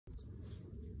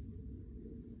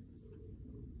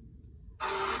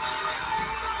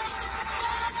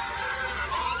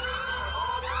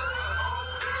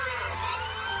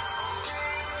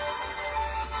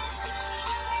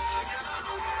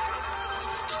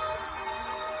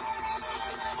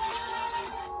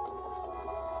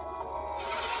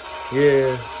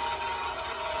Yeah.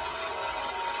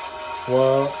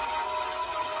 What?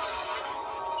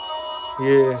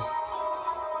 Yeah.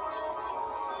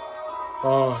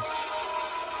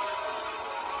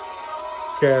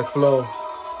 Cash flow.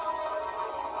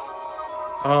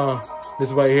 This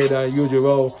right here that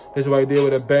usual. This right there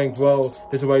with a bank roll.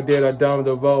 This right there that down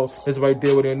the road. This right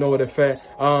there where they know the fat.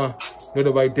 You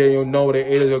know right there, you know the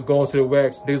aliens are going to the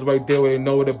wreck. This right there where you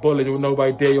know the bullet. You know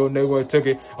right there, you know where it took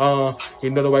it. You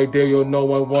know right there, you know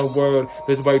one word.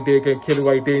 This right there can kill it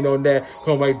right there, you know that.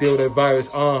 Come right there with a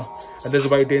virus. And this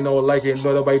right there, no like it. You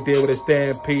know right there with a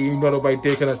stampede. You know right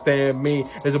there can stand me.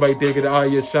 This right there, get out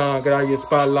of your shine, get out of your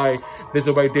spotlight. This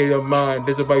is right there, your mind.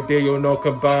 This is right there, you know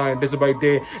combined. This is right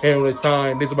there, ain't on the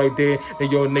time. This is right there,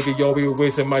 and yo nigga, yo be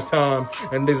wasting my time.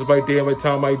 And this is right there, every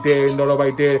time right there, you know that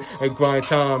right there, and grind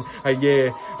time.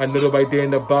 Yeah, I know that right there in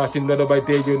the box. You know that right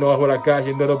there, you know what I got.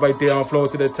 You know that right there, I'm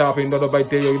flowing to the top. You know that right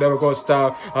there, you never gonna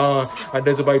stop. And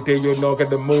this is right there, you know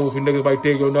got the move. You niggas right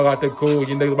there, you know got the cool.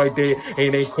 You niggas right there,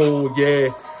 ain't cool.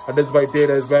 Yeah. And this right there,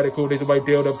 that's radical. This right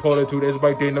there, the polar to. This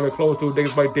right there, never close to.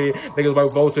 Niggas right there, niggas right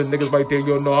vulture. Niggas right there,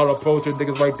 you know how to approach it.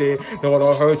 Niggas right there, know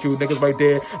how to hurt you. Niggas right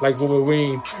there, like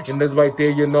Wolverine. And this right there,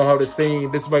 you know how to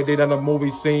sing. This right there, not a movie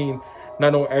scene.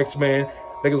 Not no X-Men.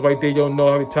 Niggas right there, you don't know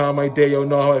how many time right there, you don't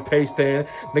know how to pay stand.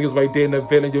 Niggas right there in the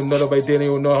villain, you know that right there, you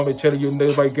don't know how many chilling, you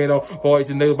niggas right there, no voice,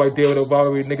 and niggas right there with a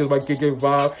robbery, niggas right there get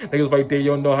robbed, niggas right there,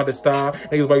 you don't know how to style,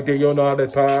 niggas right there, you don't know how to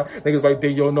tie, niggas right there,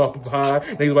 you don't know how to hide,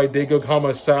 niggas right there, get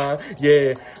homicide,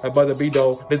 yeah, about to be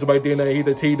though, niggas right there, he's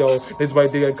a T though, niggas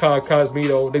right there,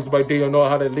 Cosmito, niggas right there, you know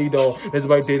how to lead though, niggas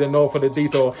right there, you know for the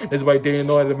detail, niggas right there, you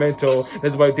know how to mental,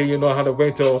 niggas right there, you know how to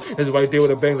rental, niggas right there with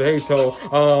a bangs of hate toe,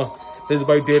 niggas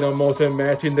right there, the motion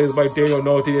matching, niggas right there, you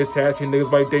know, the attaching,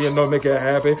 niggas right there, you know, make it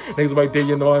happen, niggas right there,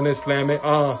 you know, and then slam it,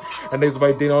 and niggas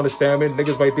right there, understand it,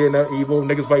 niggas right there, not evil,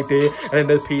 niggas right there, and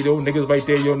then the pedo, niggas right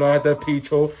there, you know, at the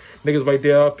petrol, niggas right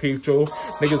there, petrol,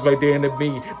 niggas right there in the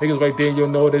beat, niggas right there, you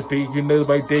know this beat, you niggas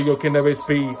right there, you can never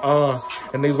speed,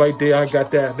 and niggas right there, I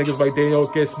got that, niggas right there, you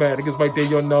don't get smacked, niggas right there,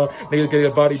 you know, niggas get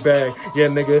your body back, yeah,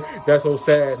 nigga, that's so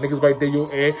sad, niggas right there, you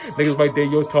in, niggas right there,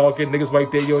 you talking, niggas right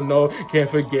there, you know, can't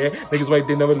forget, niggas right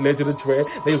there, never led to the tread,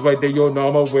 niggas right there, you know,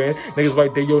 I'ma win, niggas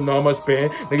right there, you know, I'ma spin,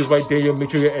 niggas right there, you make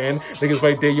sure you end, niggas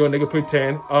right there, you nigga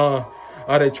pretend,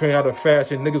 out of train, out of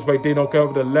fashion, niggas right there don't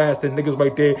cover the last, and niggas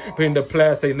right there put in the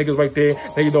plastic, niggas right there,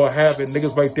 they don't have it,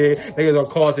 niggas right there, niggas don't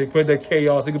cause it, put the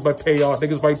chaos, niggas by payoff,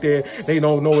 niggas right there, they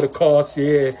don't know the cost,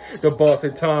 yeah, the boss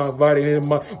in time, riding in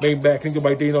my main back, niggas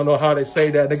right there don't know how to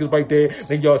say that, niggas right there,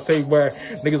 niggas y'all say whack,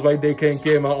 niggas right there can't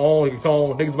get my own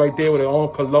song, niggas right there with their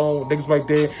own cologne, niggas right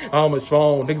there, I'm a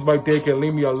strong, niggas right there can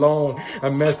leave me alone,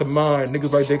 I'm mastermind,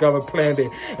 niggas right there got me planned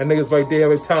it, and niggas right there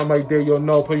every time right there, you'll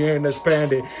know, put your hand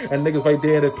expanded, and niggas right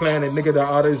there the planet, nigga that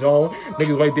out his own,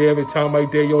 niggas right there every time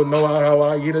right there, you'll know how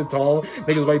I get his home,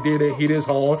 niggas right there that heat his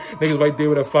home, niggas right there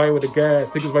with a fire with the gas,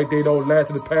 niggas right there don't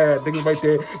last in the past, niggas right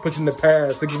there pushing the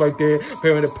past, niggas right there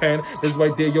preparing the pen, niggas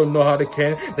right there you'll know how to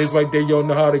can, niggas right there you'll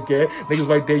know how to get, niggas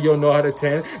right there you'll know how to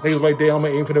 10, niggas right there I'ma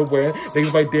aim for the win,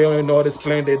 niggas right there don't know how to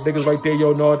splendid, niggas right there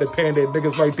you'll know how to dependent,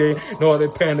 niggas right there know how to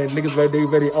dependent, niggas right there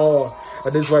ready all,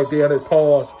 and this right there at his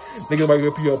pause, niggas right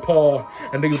there put your paw,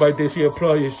 and niggas right there see a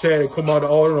plug your shed, come out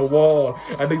all on the wall,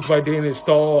 and niggas right there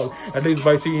install, and niggas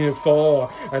right see him fall,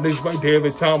 and niggas right there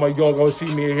every time like y'all gonna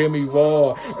see me and hear me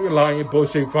roar, lying,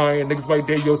 bullshit, crying, niggas right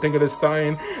there yo thinking of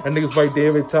dying, and niggas right there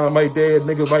every time right there,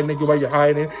 nigga right you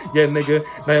hiding, yeah nigga,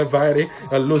 not invited,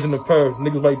 and losing the purse,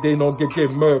 niggas right there don't get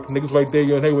murked, niggas right there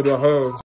you ain't with your herbs.